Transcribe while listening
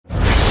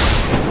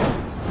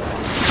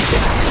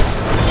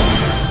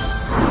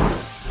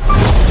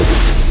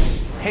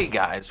Hey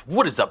guys,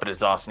 what is up? It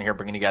is Austin here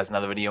bringing you guys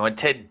another video, and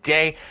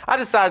today I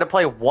decided to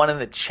play One in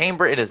the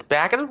Chamber. It is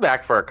back. It's been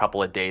back for a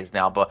couple of days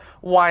now, but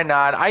why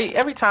not?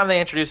 Every time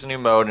they introduce a new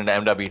mode into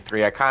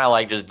MW3, I kind of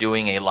like just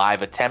doing a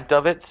live attempt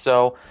of it.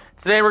 So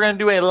today we're going to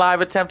do a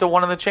live attempt of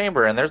One in the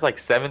Chamber, and there's like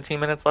 17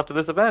 minutes left of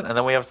this event, and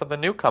then we have something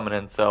new coming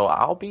in, so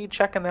I'll be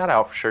checking that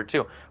out for sure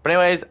too. But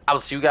anyways, I'll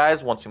see you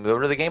guys once we move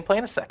over to the gameplay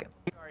in a second.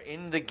 We are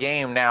in the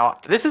game now.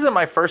 This isn't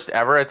my first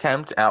ever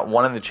attempt at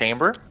One in the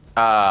Chamber.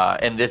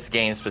 In this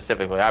game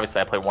specifically.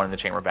 Obviously, I played One in the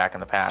Chamber back in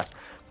the past.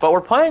 But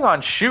we're playing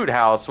on Shoot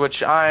House,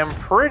 which I'm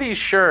pretty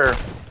sure...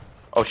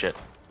 Oh, shit.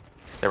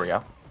 There we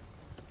go.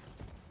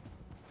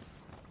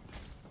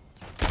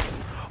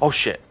 Oh,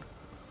 shit.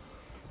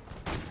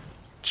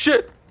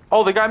 Shit.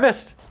 Oh, the guy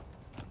missed.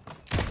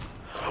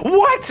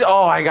 What?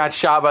 Oh, I got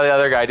shot by the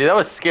other guy, dude. That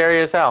was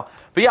scary as hell.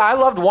 But yeah, I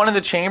loved One in the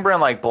Chamber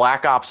and like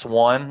Black Ops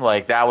 1.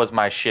 Like, that was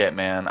my shit,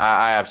 man.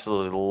 I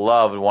absolutely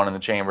loved One in the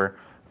Chamber.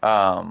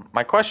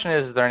 My question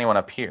is there anyone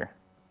up here?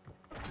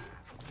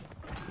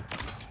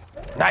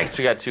 Nice,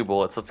 we got 2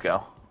 bullets. Let's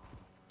go.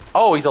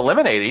 Oh, he's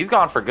eliminated. He's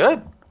gone for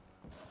good.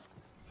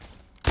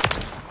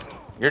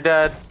 You're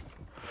dead.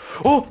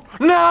 Oh,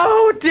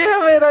 no!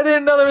 Damn it! I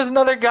didn't know there was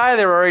another guy.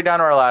 They were already down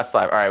to our last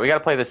life. Alright, we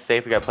gotta play this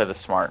safe. We gotta play this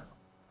smart.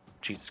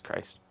 Jesus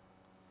Christ.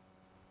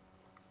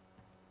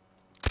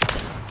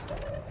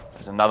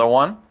 There's another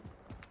one. How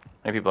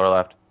many people are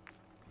left?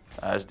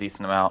 There's a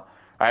decent amount.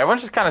 Alright,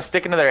 everyone's just kind of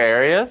sticking to their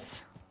areas.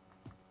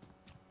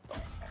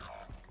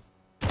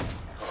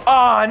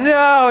 Oh,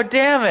 no,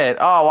 damn it.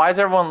 Oh, why is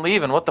everyone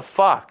leaving? What the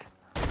fuck?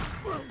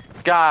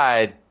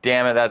 God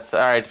damn it, that's...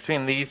 Alright, it's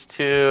between these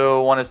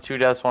two. One is 2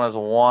 deaths, one is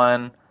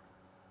 1.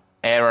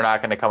 And we're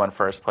not going to come in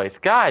first place.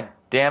 God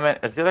damn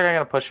it. Is the other guy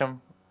going to push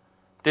him?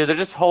 Dude, they're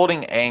just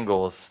holding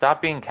angles. Stop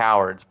being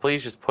cowards.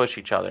 Please just push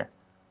each other.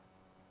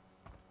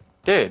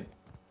 Dude.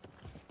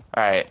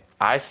 Alright,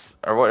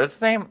 or what is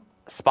his name?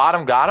 Spot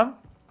him, got him?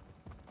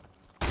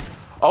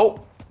 Oh,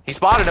 he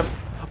spotted him.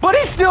 But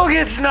he still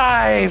gets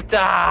knifed!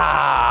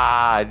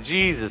 Ah,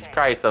 Jesus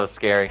Christ, that was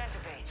scary.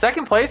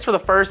 Second place for the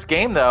first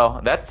game,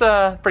 though. That's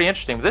pretty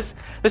interesting.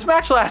 This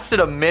match lasted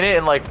a minute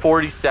and like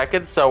 40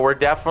 seconds, so we're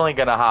definitely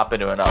going to hop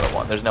into another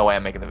one. There's no way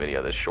I'm making the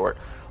video this short.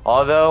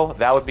 Although,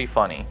 that would be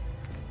funny.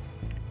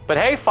 But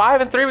hey, 5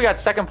 and 3, we got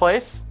second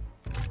place.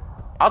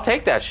 I'll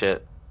take that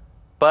shit.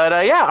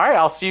 But yeah, alright,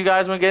 I'll see you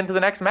guys when we get into the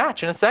next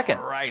match in a second.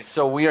 Alright,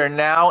 so we are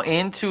now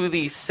into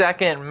the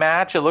second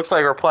match. It looks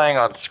like we're playing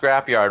on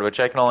Scrapyard, which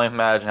I can only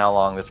imagine how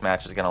long this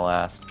match is going to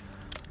last.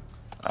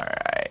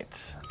 Alright.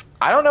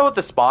 I don't know what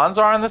the spawns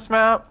are on this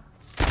map.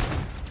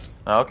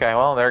 Okay,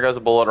 well, there goes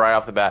a bullet right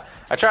off the bat.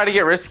 I tried to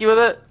get risky with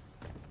it.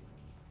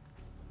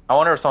 I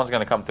wonder if someone's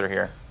going to come through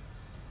here.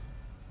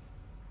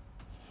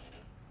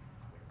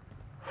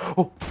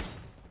 Oh.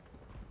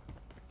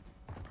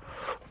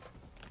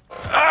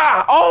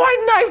 Ah! Oh,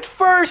 I knifed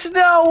first!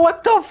 No,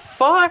 what the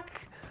fuck?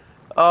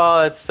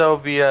 Oh, that's so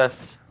BS.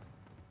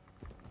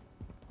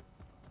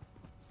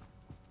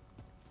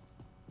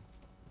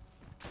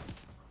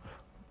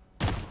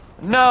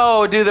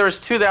 No, dude, there was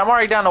 2 there. I'm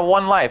already down to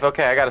 1 life.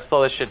 Okay, I gotta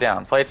slow this shit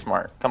down. Play it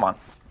smart. Come on.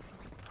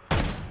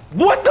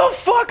 What the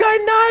fuck?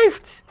 I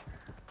knifed!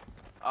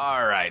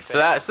 Alright, so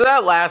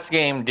that last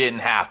game didn't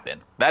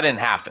happen. That didn't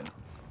happen.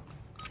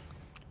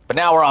 But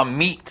now we're on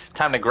meat.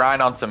 Time to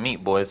grind on some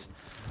meat, boys.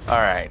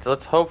 Alright,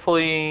 let's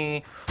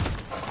hopefully...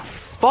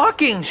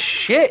 Fucking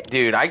shit,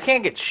 dude. I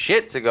can't get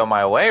shit to go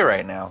my way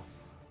right now.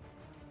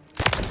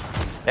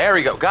 There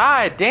we go.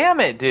 God damn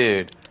it,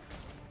 dude.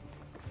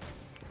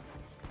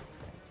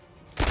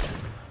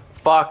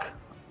 Fuck.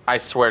 I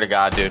swear to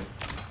God, dude.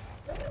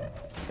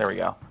 There we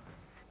go.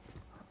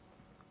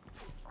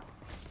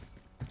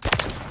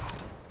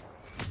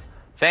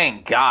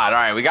 Thank God.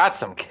 Alright, we got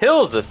some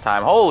kills this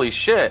time. Holy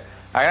shit.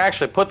 I can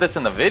actually put this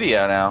in the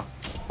video now.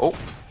 Oh.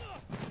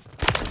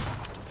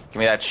 Give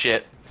me that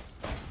shit.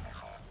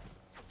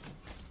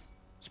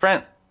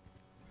 Sprint.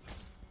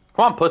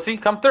 Come on, pussy.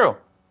 Come through.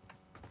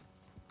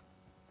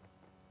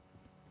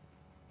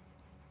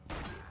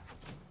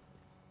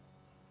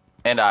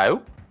 And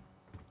Alright,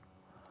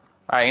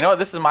 you know what?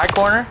 This is my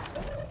corner.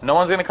 No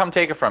one's gonna come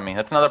take it from me.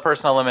 That's another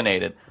person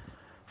eliminated.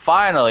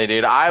 Finally,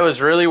 dude. I was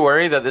really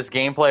worried that this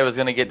gameplay was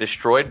gonna get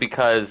destroyed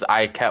because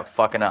I kept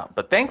fucking up.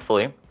 But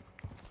thankfully,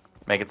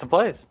 making some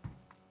plays.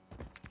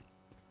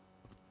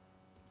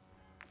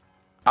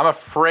 I'm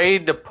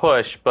afraid to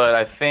push, but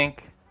I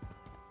think...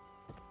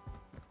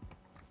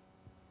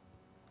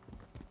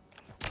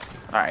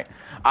 Alright.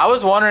 I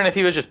was wondering if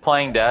he was just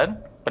playing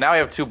dead, but now we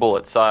have 2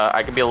 bullets, so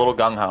I can be a little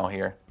gung-ho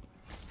here.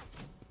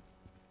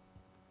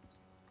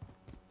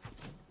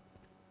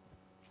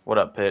 What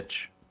up,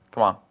 pitch?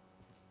 Come on.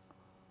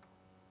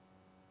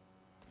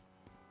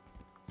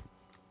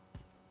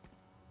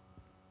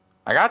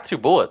 I got 2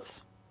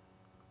 bullets.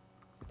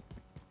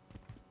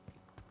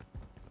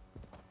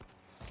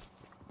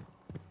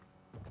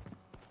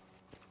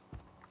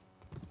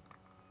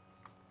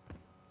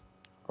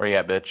 Where you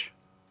at, bitch?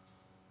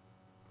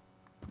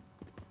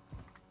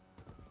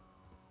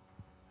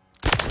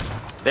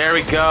 There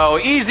we go.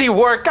 Easy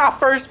work. Got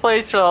first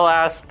place for the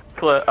last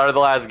the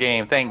last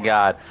game. Thank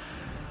God.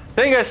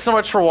 Thank you guys so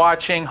much for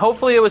watching.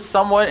 Hopefully it was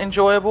somewhat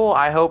enjoyable.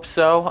 I hope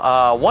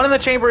so. One in the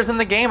chamber is in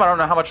the game. I don't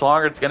know how much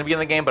longer it's going to be in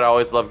the game, but I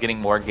always love getting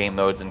more game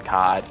modes in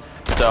COD.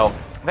 So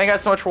thank you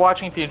guys so much for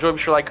watching. If you enjoyed,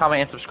 be sure to like,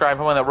 comment, and subscribe.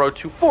 I'm on that road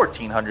to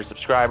 1,400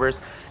 subscribers.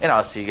 And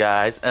I'll see you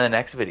guys in the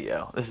next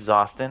video. This is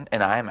Austin,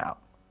 and I am out.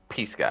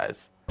 Peace,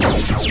 guys.